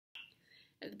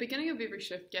At the beginning of every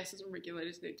shift, gases and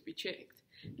regulators need to be checked.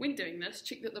 When doing this,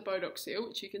 check that the Bodoc seal,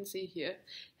 which you can see here,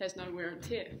 has no wear and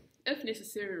tear. If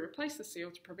necessary, replace the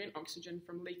seal to prevent oxygen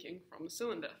from leaking from the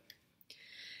cylinder.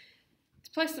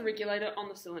 To place the regulator on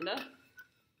the cylinder,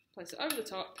 place it over the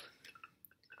top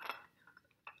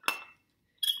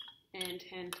and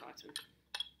hand tighten.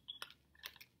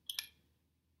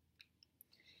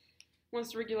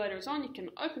 Once the regulator is on, you can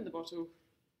open the bottle.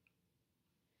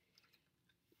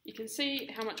 You can see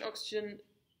how much oxygen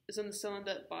is in the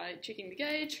cylinder by checking the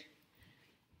gauge,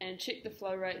 and check the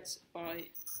flow rates by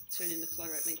turning the flow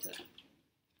rate meter.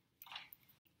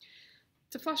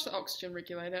 To flush the oxygen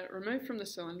regulator, remove from the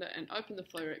cylinder and open the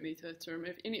flow rate meter to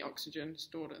remove any oxygen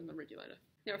stored in the regulator.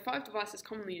 There are 5 devices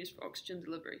commonly used for oxygen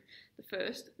delivery. The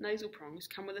first, nasal prongs,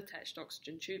 come with attached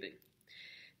oxygen tubing.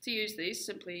 To use these,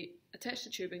 simply attach the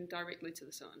tubing directly to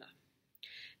the cylinder.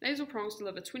 Nasal prongs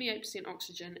deliver 28%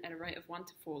 oxygen at a rate of 1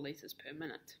 to 4 litres per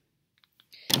minute.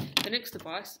 The next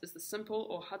device is the simple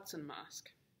or Hudson mask.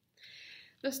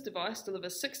 This device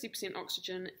delivers 60%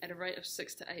 oxygen at a rate of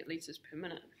 6 to 8 litres per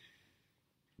minute.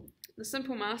 The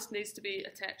simple mask needs to be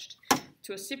attached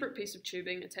to a separate piece of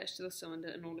tubing attached to the cylinder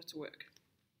in order to work.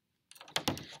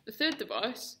 The third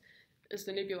device is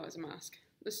the nebulizer mask.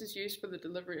 This is used for the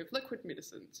delivery of liquid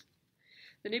medicines.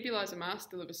 The nebulizer mask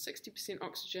delivers 60%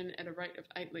 oxygen at a rate of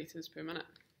 8 litres per minute.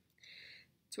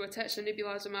 To attach the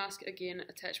nebulizer mask, again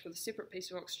attach with a separate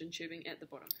piece of oxygen tubing at the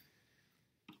bottom.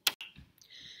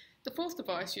 The fourth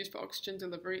device used for oxygen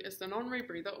delivery is the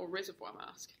non-rebreather or reservoir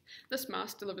mask. This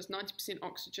mask delivers 90%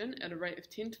 oxygen at a rate of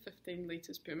 10 to 15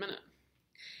 litres per minute.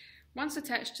 Once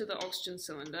attached to the oxygen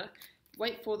cylinder,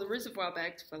 wait for the reservoir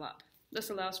bag to fill up.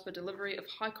 This allows for delivery of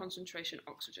high concentration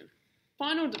oxygen.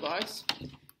 Final device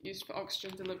used for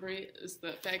oxygen delivery is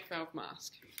the bag valve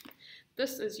mask.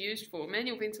 This is used for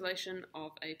manual ventilation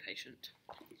of a patient.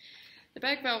 The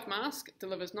bag valve mask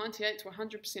delivers 98 to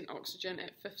 100% oxygen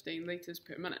at 15 litres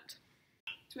per minute.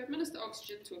 To administer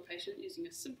oxygen to a patient using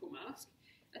a simple mask,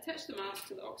 attach the mask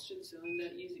to the oxygen cylinder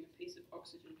using a piece of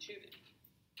oxygen tubing.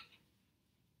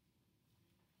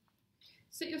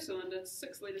 Set your cylinder to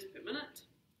 6 litres per minute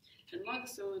and lie the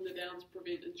cylinder down to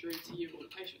prevent injury to you or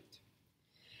the patient.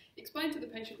 Explain to the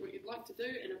patient what you'd like to do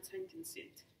and obtain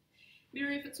consent.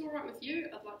 Mary, if it's alright with you,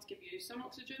 I'd like to give you some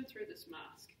oxygen through this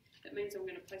mask. That means I'm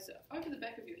going to place it over the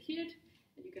back of your head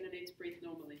and you're going to need to breathe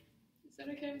normally. Is that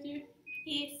okay with you?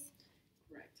 Yes.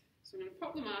 Great. So I'm going to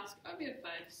pop the mask over your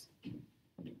face.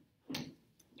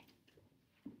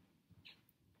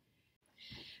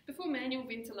 Before manual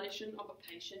ventilation of a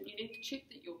patient, you need to check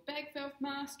that your bag valve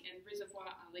mask and reservoir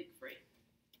are leak-free.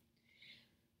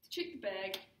 To check the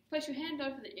bag, place your hand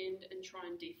over the end and try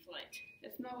and deflate.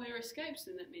 If no air escapes,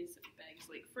 then that means that the bag is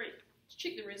leak-free. To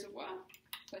check the reservoir,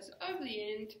 place it over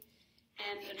the end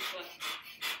and inflate.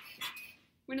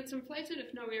 When it's inflated,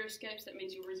 if no air escapes, that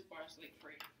means your reservoir is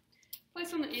leak-free.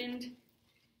 Place on the end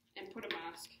and put a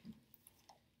mask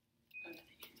over the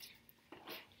end.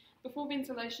 Before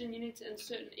ventilation, you need to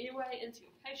insert an airway into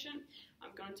your patient.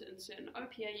 I'm going to insert an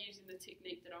OPA using the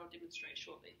technique that I'll demonstrate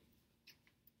shortly.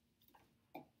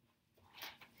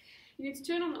 You need to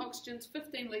turn on the oxygen to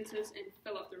 15 litres and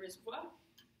fill up the reservoir.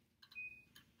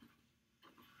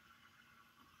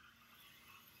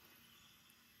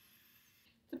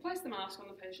 To place the mask on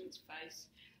the patient's face,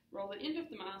 roll the end of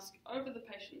the mask over the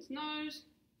patient's nose,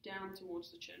 down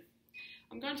towards the chin.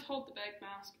 I'm going to hold the bag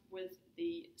mask with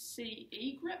the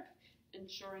CE grip,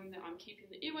 ensuring that I'm keeping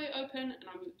the airway open and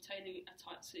I'm obtaining a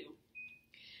tight seal.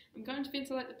 I'm going to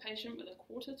ventilate the patient with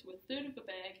 1/4 to 1/3 of the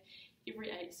bag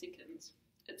every 8 seconds.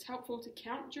 It's helpful to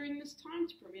count during this time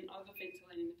to prevent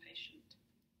overventilating the patient.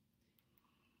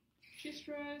 Chest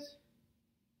raise.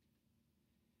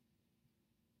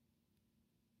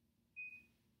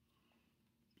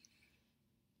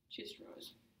 Chest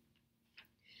raise.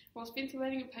 Whilst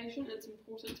ventilating a patient, it's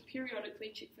important to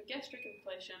periodically check for gastric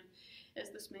inflation, as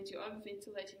this means you're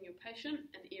overventilating your patient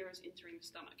and air is entering the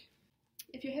stomach.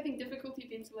 If you're having difficulty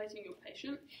ventilating your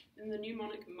patient, then the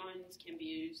mnemonic MOANS can be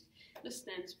used. This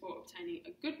stands for obtaining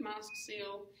a good mask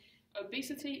seal,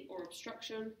 obesity or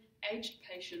obstruction, aged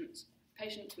patients,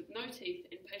 patients with no teeth,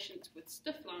 and patients with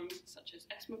stiff lungs, such as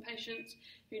asthma patients,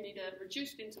 who need a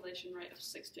reduced ventilation rate of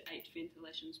 6 to 8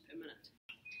 ventilations per minute.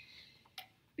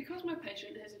 Because my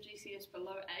patient has a GCS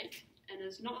below 8 and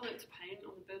is not alert to pain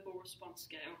on the verbal response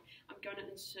scale, I'm going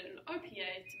to insert an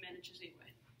OPA to manage his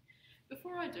airway.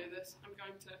 Before I do this, I'm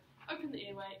going to open the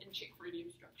airway and check for any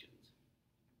obstructions.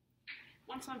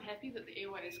 Once I'm happy that the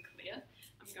airway is clear,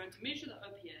 I'm going to measure the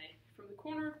OPA from the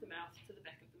corner of the mouth to the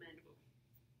back of the mandible.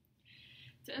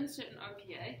 To insert an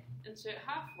OPA, insert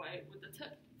halfway with the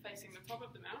tip facing the top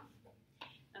of the mouth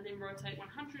then rotate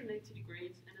 180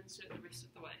 degrees and insert the rest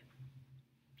of the way.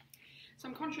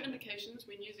 Some contraindications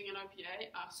when using an OPA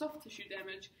are soft tissue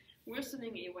damage,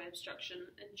 worsening airway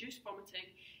obstruction, induced vomiting,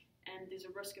 and there's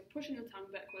a risk of pushing the tongue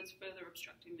backwards, further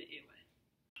obstructing the airway.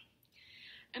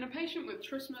 In a patient with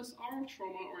trismus, oral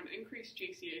trauma, or an increased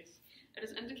GCS, it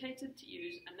is indicated to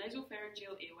use a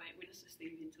nasopharyngeal airway when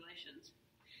assisting ventilations.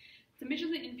 To measure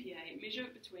the NPA, measure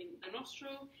between the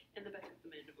nostril and the back of the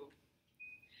mandible.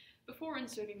 Before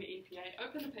inserting the NPA,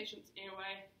 open the patient's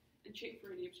airway and check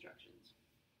for any obstructions.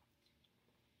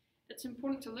 It's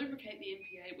important to lubricate the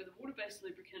NPA with a water-based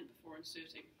lubricant before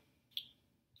inserting.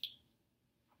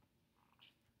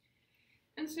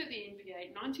 Insert the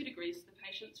NPA 90 degrees to the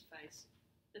patient's face,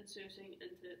 inserting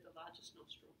into the largest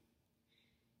nostril.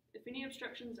 If any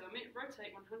obstructions are met,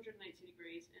 rotate 180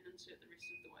 degrees and insert the rest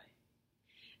of the way.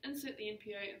 Insert the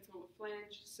NPA until the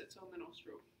flange sits on the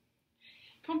nostril.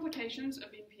 Complications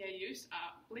of NPA use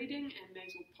are bleeding and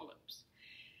nasal polyps.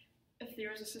 If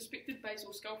there is a suspected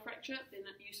basal skull fracture, then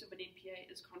the use of an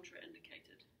NPA is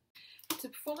contraindicated. To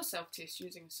perform a self-test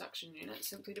using a suction unit,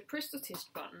 simply depress the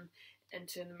test button and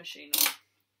turn the machine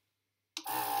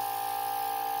on.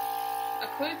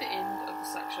 Occlude the end of the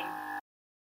suction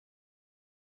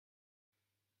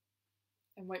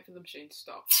and wait for the machine to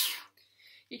stop.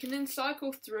 You can then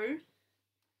cycle through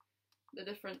the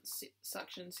different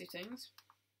suction settings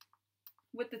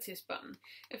with the test button.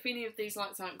 If any of these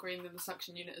lights aren't green, then the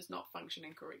suction unit is not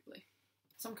functioning correctly.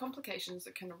 Some complications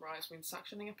that can arise when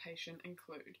suctioning a patient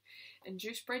include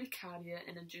induced bradycardia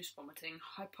and induced vomiting,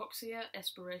 hypoxia,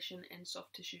 aspiration, and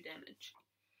soft tissue damage.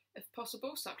 If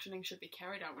possible, suctioning should be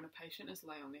carried out when a patient is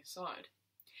lay on their side.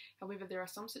 However, there are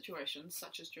some situations,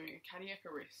 such as during a cardiac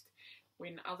arrest,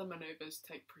 when other manoeuvres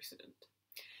take precedent.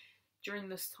 During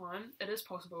this time, it is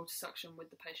possible to suction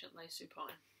with the patient lay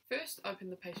supine. First, open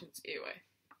the patient's airway.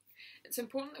 It's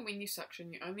important that when you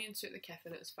suction, you only insert the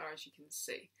catheter as far as you can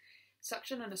see.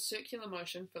 Suction in a circular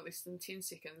motion for less than 10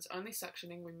 seconds, only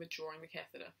suctioning when withdrawing the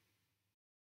catheter.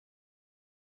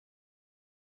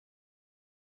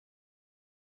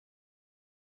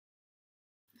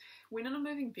 When in a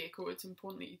moving vehicle, it's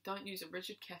important that you don't use a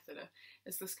rigid catheter,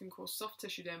 as this can cause soft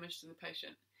tissue damage to the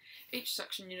patient. Each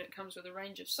suction unit comes with a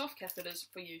range of soft catheters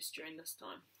for use during this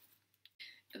time.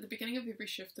 At the beginning of every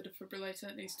shift, the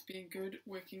defibrillator needs to be in good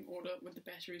working order with the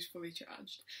batteries fully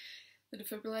charged. The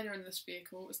defibrillator in this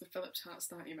vehicle is the Philips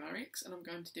HeartStart MRX, and I'm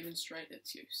going to demonstrate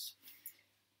its use.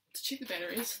 To check the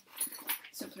batteries,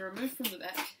 simply remove from the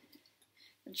back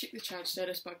and check the charge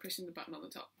status by pressing the button on the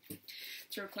top.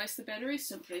 To replace the batteries,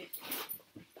 simply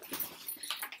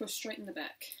push straight in the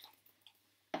back.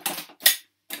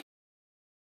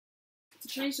 To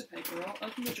change the paper roll,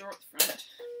 open the drawer at the front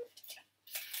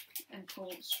and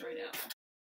pull straight out.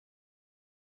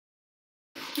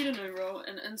 Get a new roll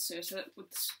and insert it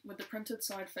with the printed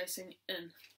side facing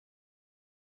in.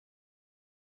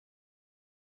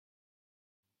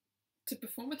 To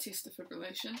perform a test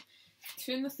defibrillation,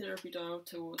 turn the therapy dial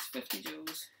towards 50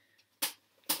 joules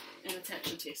and attach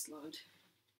the test load.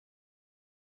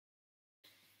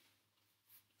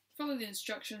 Follow the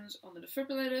instructions on the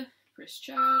defibrillator, press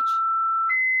charge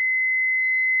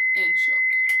and shock.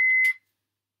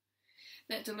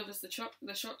 That delivers the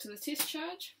shock to the test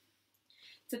charge.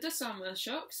 To disarm the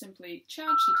shock, simply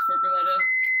charge the defibrillator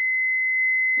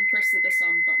and press the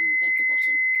disarm button at the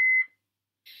bottom.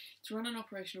 To run an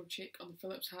operational check on the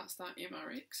Philips HeartStart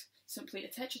MRX, simply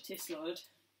attach a test load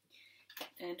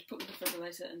and put the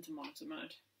defibrillator into monitor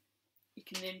mode. You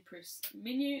can then press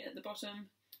menu at the bottom,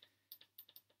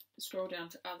 scroll down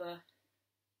to other,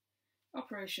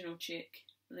 operational check,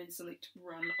 and then select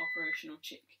run operational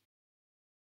check.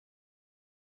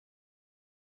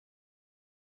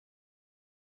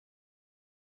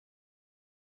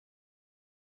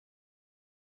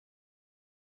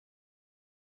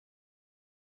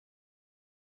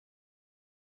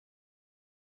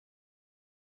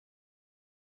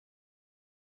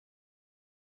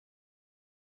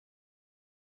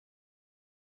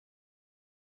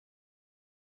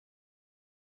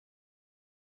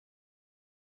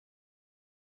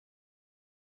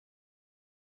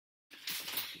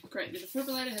 Great, the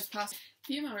defibrillator has passed.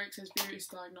 The MRX has various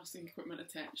diagnostic equipment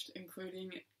attached,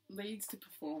 including leads to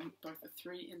perform both a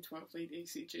 3 and 12 lead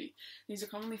ECG. These are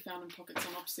commonly found in pockets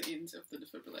on opposite ends of the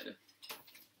defibrillator.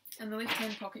 In the left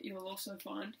hand pocket you will also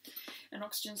find an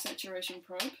oxygen saturation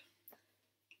probe.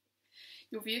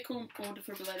 Your vehicle or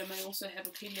defibrillator may also have a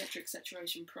pediatric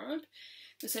saturation probe.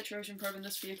 The saturation probe in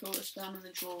this vehicle is found in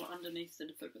the drawer underneath the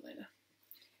defibrillator.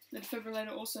 The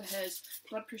defibrillator also has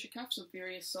blood pressure cuffs of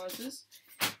various sizes,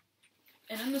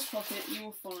 and in this pocket you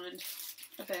will find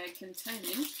a bag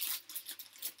containing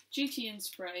GTN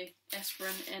spray,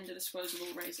 aspirin and a disposable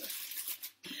razor.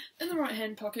 In the right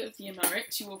hand pocket of the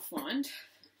MRX you will find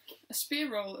a spare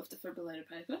roll of defibrillator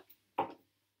paper,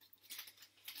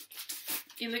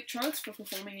 electrodes for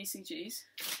performing ECGs,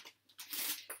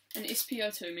 an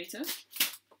SpO2 meter,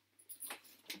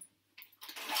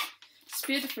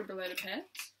 spare defibrillator pads,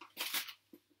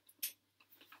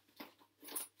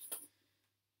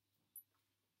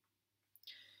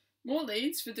 more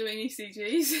leads for doing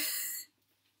ECGs,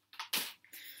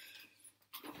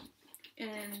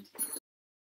 and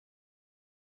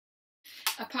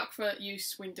a puck for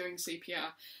use when doing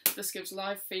CPR. This gives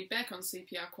live feedback on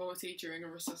CPR quality during a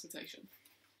resuscitation.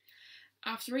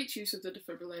 After each use of the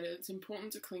defibrillator, it's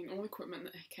important to clean all equipment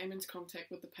that came into contact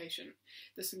with the patient.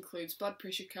 This includes blood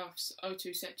pressure cuffs,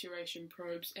 O2 saturation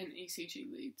probes, and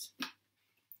ECG leads.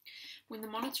 When the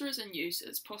monitor is in use,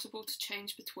 it's possible to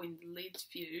change between the leads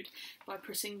viewed by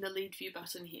pressing the lead view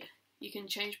button here. You can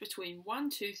change between 1,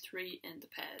 2, 3 and the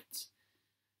pads.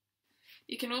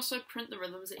 You can also print the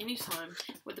rhythms at any time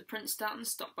with the print start and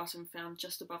stop button found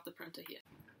just above the printer here.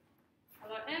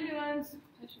 Hello ambulance,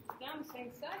 patients down, the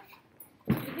scene safe.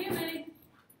 Can you hear me?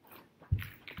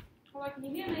 Hello, can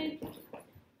you hear me?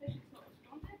 Patient's not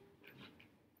responding.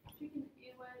 Checking the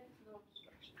airway, there's no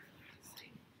obstruction. So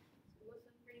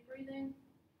listen, free breathing.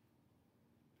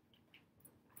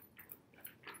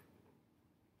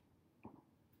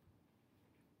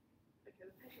 Okay, the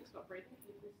patient's not breathing.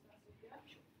 Can you please start CPR?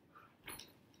 Sure.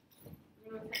 I'm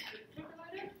going to take the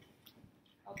defibrillator.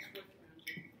 I'll just work around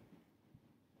you.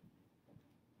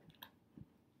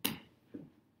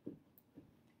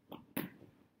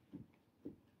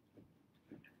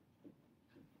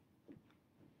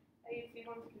 AUT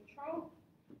on control.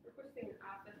 Requesting an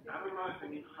R50.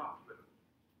 Analyzing in heart rhythm.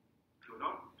 Do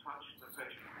not touch the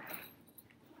patient.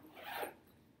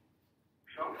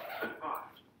 Shock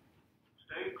advised.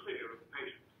 Stay clear of the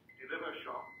patient. Deliver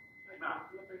shock.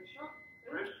 Now. Delivering shock.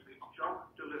 Press the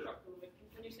shock deliver. Shock delivered.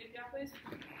 Continue CPR, please.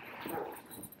 4.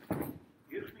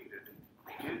 If needed,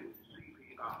 begin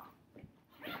CPR.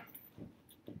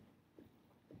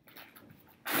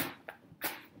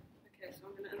 Okay, so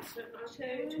I'm going to insert an 22, O2.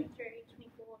 23,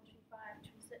 24, 25,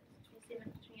 26,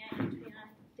 27, 28, 29,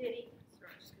 30.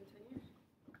 Sorry, just continue.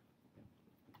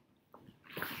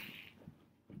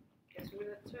 Okay, so we're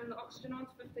going to turn the oxygen on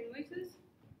to 15 litres.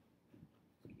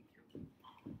 Keep counting.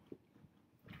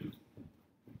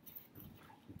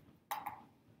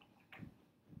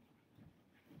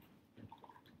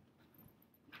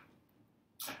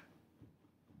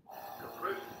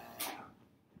 Compress.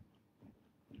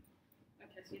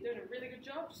 Okay, so you're doing a really good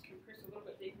job. Just compress a little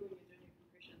bit deeper when you're doing your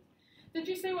compressions. Did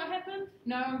you see what happened?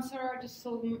 No, I'm sorry, I just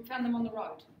saw them, found them on the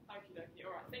road. Okie dokie.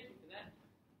 Alright, thank you for that.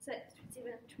 6,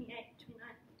 27, 28,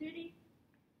 29, 30.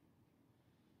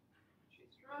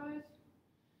 Chest rise.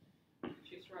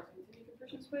 Chest rise. Continue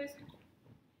compressions, please.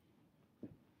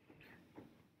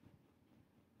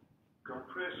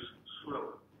 Compress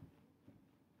slower.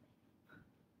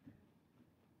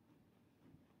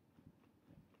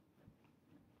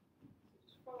 So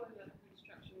just follow the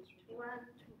instructions from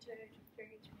 21, 22,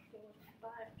 23, 24,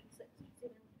 25, 26,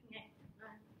 27, 28,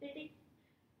 29, 30.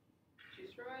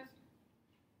 chest rise.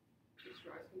 Chest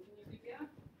rise. Continue CPR.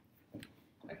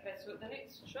 Okay, so at the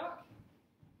next shock,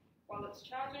 while it's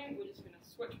charging, we're just going to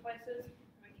switch places,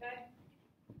 okay?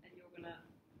 And you're going to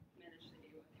manage the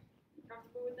airway. You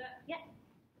comfortable with that? Yeah.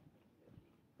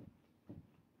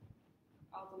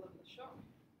 I'll deliver the shock,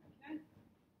 okay?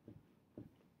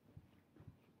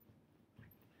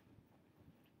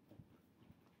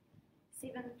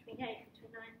 7, 28,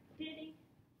 29, 30.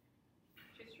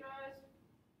 Chest rise.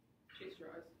 Chest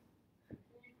rise.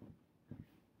 Okay,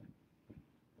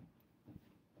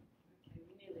 we're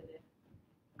nearly there.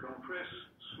 Compress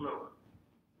slower.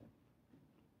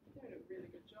 You're doing a really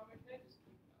good job, okay? Just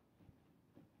keep it up.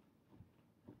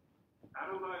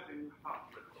 Analyzing heart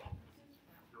rhythm.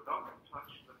 Do not touch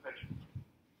the patient.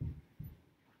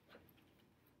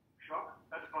 Shock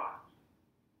advised.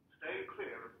 Stay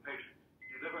clear of the patient.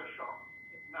 Deliver shock.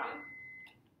 Now.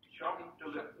 Shock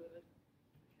delivered. Okay,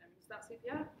 I'm going to start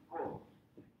CPR. 4.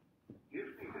 If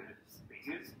needed,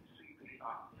 begin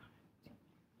CPR.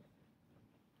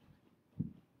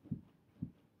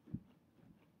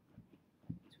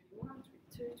 21,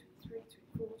 22,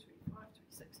 23, 24, 25,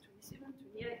 26,